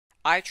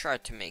I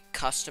tried to make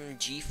custom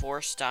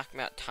G4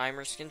 Stackmat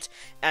timer skins,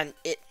 and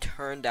it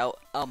turned out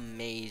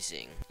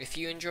amazing. If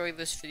you enjoyed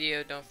this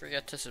video, don't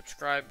forget to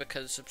subscribe,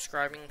 because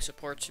subscribing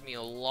supports me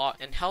a lot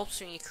and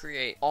helps me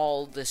create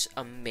all this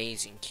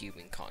amazing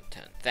cubing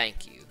content.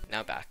 Thank you.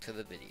 Now back to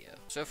the video.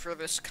 So for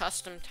this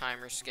custom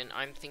timer skin,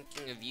 I'm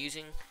thinking of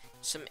using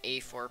some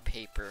A4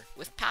 paper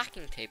with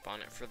packing tape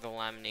on it for the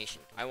lamination.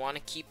 I want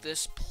to keep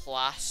this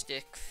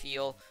plastic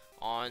feel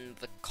on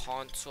the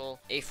console.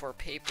 A4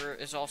 paper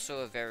is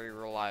also a very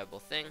reliable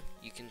thing.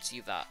 You can see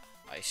that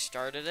I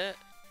started it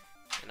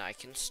and I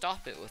can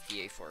stop it with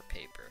the A4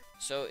 paper.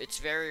 So it's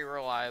very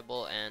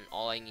reliable, and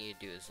all I need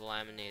to do is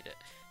laminate it.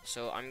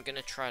 So I'm going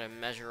to try to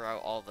measure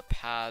out all the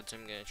pads.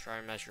 I'm going to try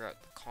and measure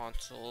out the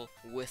console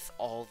with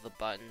all the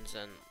buttons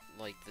and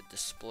like the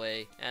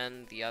display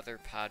and the other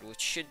pad, which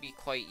should be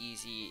quite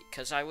easy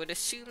because I would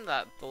assume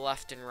that the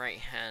left and right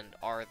hand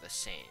are the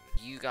same.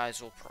 You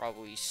guys will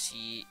probably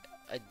see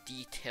a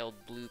detailed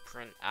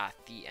blueprint at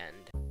the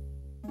end.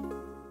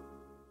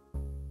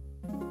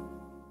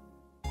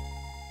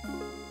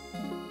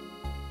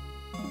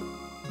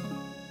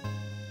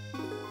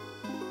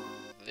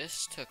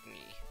 This took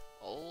me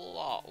a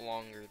lot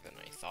longer than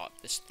I thought.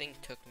 This thing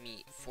took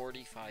me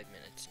 45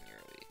 minutes nearly.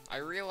 I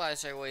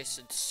realized I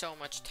wasted so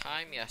much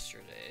time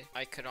yesterday.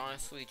 I could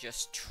honestly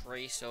just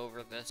trace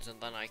over this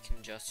and then I can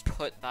just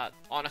put that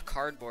on a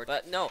cardboard.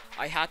 But no,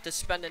 I had to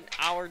spend an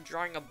hour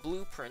drawing a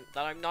blueprint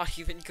that I'm not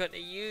even gonna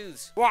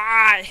use.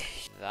 Why?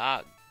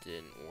 That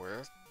didn't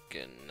work.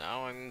 And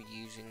now I'm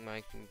using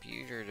my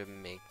computer to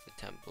make the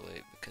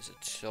template because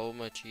it's so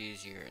much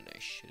easier, and I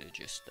should have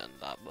just done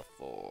that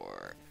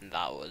before. And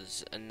that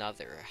was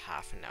another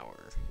half an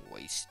hour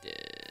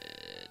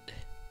wasted.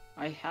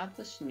 I had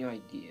this new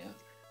idea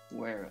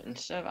where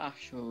instead of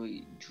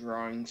actually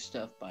drawing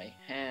stuff by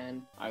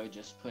hand, I would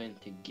just put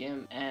into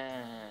GIMP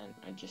and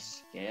I just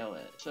scale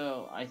it.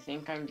 So I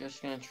think I'm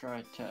just gonna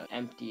try to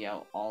empty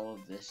out all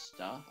of this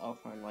stuff. I'll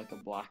find like a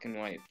black and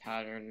white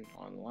pattern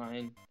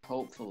online.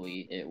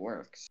 Hopefully it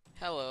works.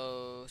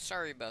 Hello,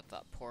 sorry about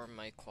that poor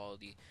mic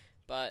quality,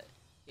 but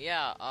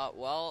yeah,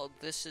 well,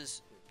 this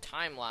is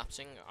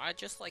time-lapsing. I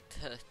just like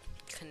to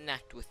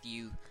connect with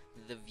you,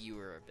 the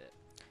viewer, a bit.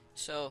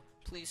 So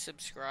please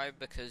subscribe,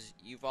 because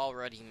you've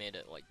already made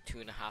it like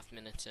 2.5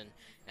 minutes in,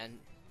 and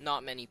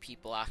not many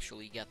people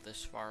actually get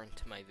this far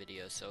into my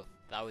video, so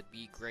that would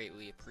be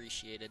greatly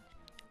appreciated.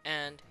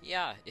 And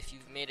yeah, if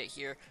you've made it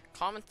here,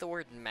 comment the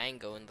word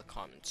mango in the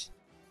comments.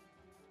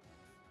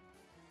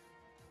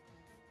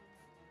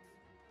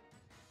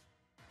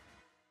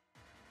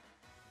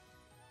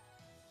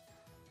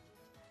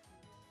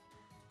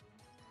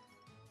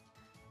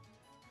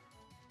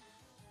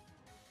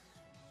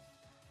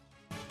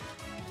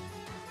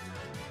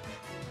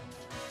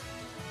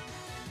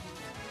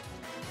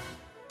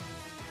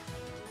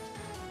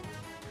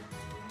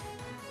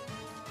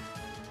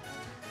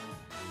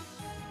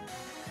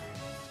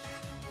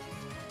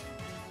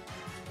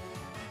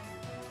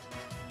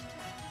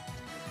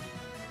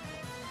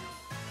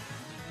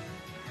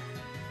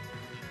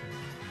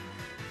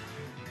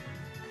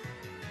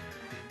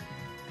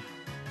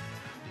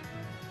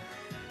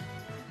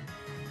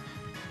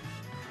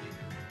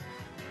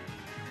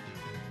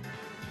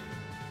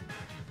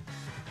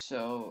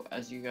 So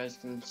as you guys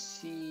can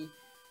see,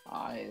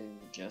 I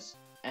just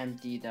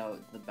emptied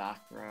out the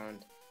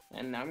background,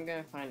 and now I'm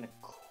gonna find a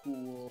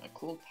cool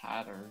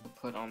pattern to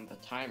put on the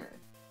timer.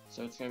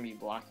 So it's gonna be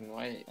black and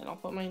white, and I'll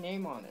put my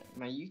name on it,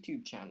 my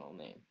YouTube channel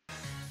name.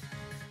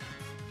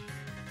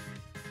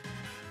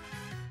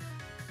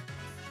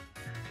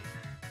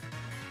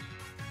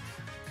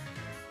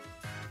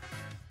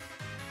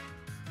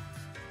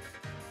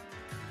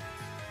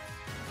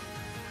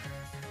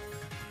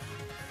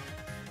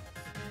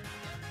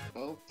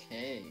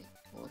 Okay,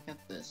 look at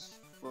this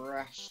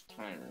fresh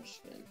timer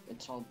skin.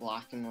 It's all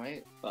black and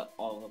white, but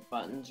all the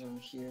buttons are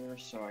here,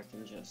 so I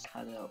can just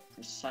cut it out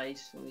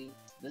precisely.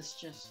 This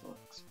just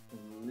looks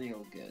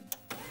real good.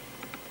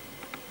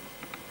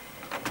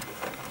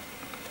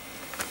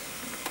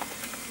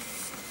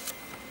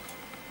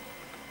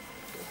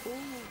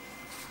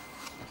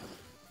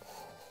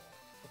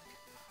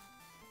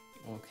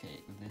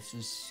 Okay, this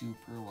is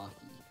super lucky.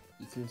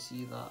 You can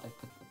see that I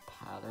put the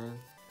pattern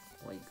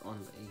like on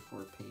the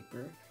A4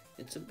 paper.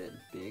 It's a bit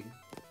big,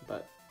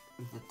 but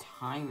the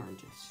timer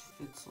just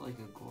fits like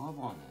a glove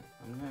on it.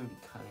 I'm gonna be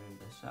cutting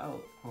this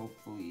out.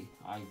 Hopefully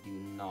I do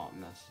not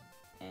mess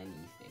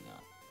anything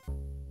up.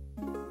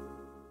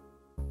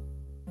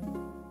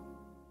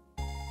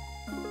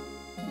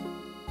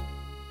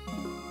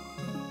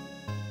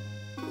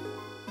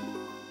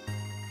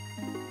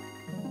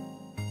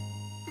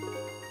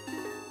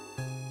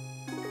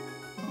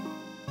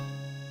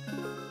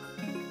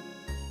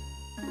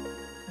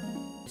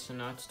 So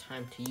now it's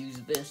time to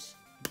use this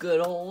good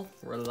old,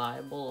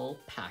 reliable old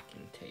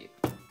packing tape.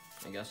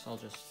 I guess I'll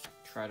just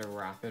try to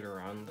wrap it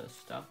around this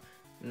stuff.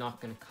 I'm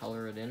not gonna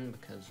color it in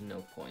because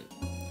no point.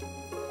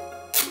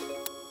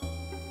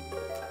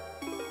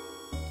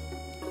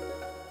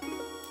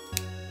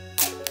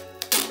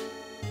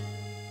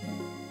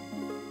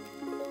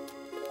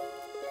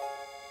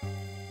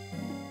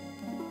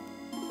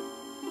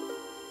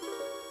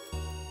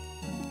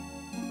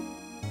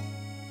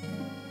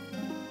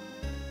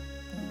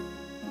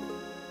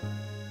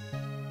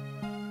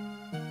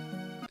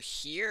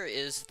 here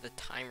is the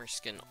timer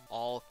skin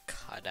all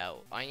cut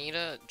out. I need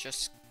to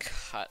just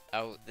cut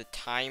out the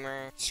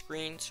timer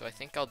screen, so I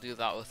think I'll do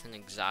that with an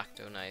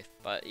X-Acto knife.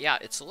 But yeah,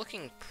 it's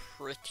looking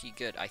pretty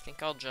good. I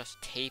think I'll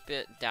just tape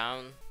it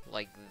down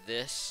like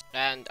this,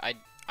 and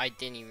I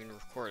didn't even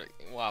record it.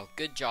 Wow,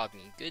 good job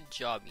me, good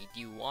job me. Do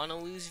you want to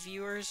lose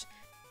viewers?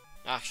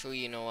 Actually,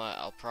 you know what,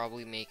 I'll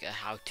probably make a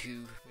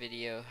how-to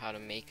video, how to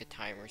make a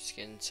timer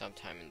skin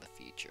sometime in the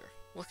future.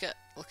 Look at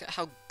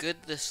how good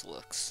this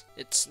looks.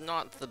 It's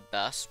not the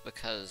best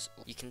because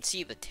you can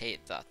see the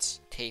tape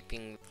that's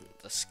taping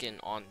the skin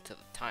onto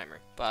the timer,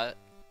 but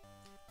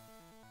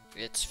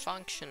it's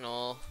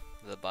functional.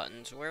 The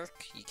buttons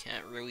work. You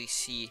can't really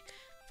see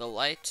the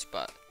lights,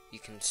 but you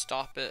can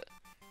stop it,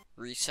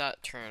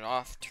 reset, turn it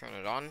off, turn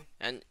it on,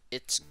 and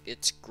it's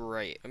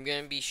great. I'm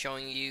gonna be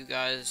showing you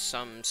guys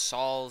some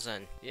solves,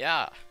 and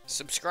yeah,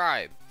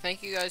 subscribe.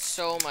 Thank you guys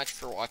so much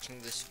for watching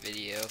this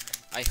video.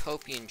 I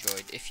hope you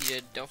enjoyed. If you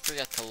did, don't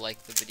forget to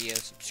like the video,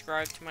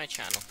 subscribe to my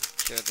channel,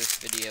 share this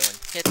video, and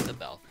hit the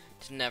bell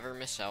to never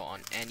miss out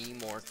on any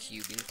more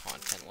cubing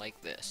content like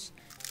this.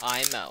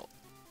 I'm out.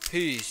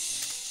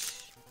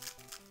 Peace.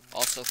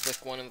 Also,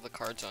 click one of the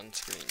cards on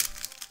screen.